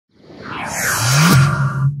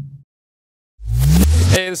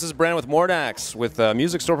this is Brandon with Mordax with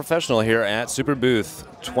Music Store Professional here at Superbooth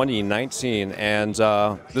 2019, and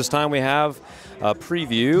this time we have a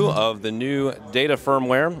preview of the new data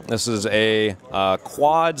firmware. This is a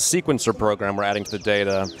quad sequencer program we're adding to the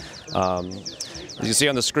data. As you can see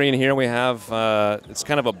on the screen here, we have it's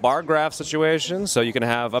kind of a bar graph situation, so you can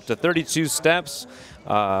have up to 32 steps,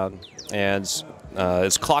 and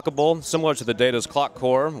it's clockable, similar to the data's clock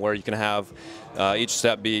core, where you can have each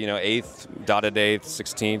step be, eighth, dotted eighth,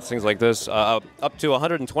 16th, things like this, up to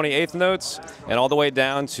 128th notes, and all the way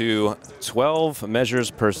down to 12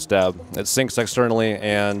 measures per step. It syncs externally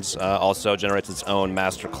and also generates its own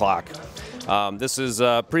master clock. This is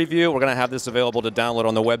a preview. We're going to have this available to download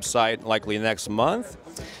on the website likely next month.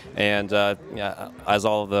 And as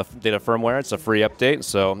all of the data firmware, it's a free update.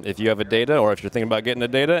 So if you have a data, or if you're thinking about getting a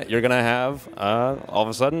data, you're going to have, all of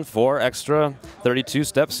a sudden, 4 extra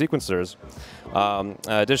 32-step sequencers.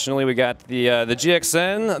 Additionally, we got the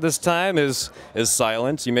GXN. This time is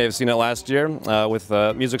silent. You may have seen it last year with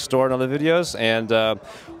Music Store and other videos. And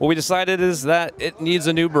what we decided is that it needs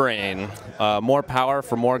a new brain, more power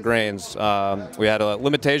for more grains. We had a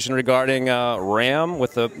limitation regarding RAM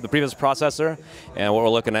with the previous processor, and what we're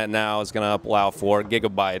looking at now is going to allow for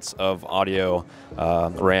gigabytes of audio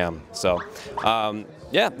RAM. So.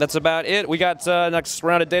 Yeah, that's about it. We got next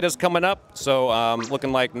round of data's coming up, so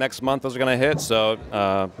looking like next month those are going to hit.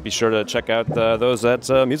 So be sure to check out those at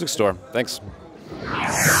Music Store. Thanks.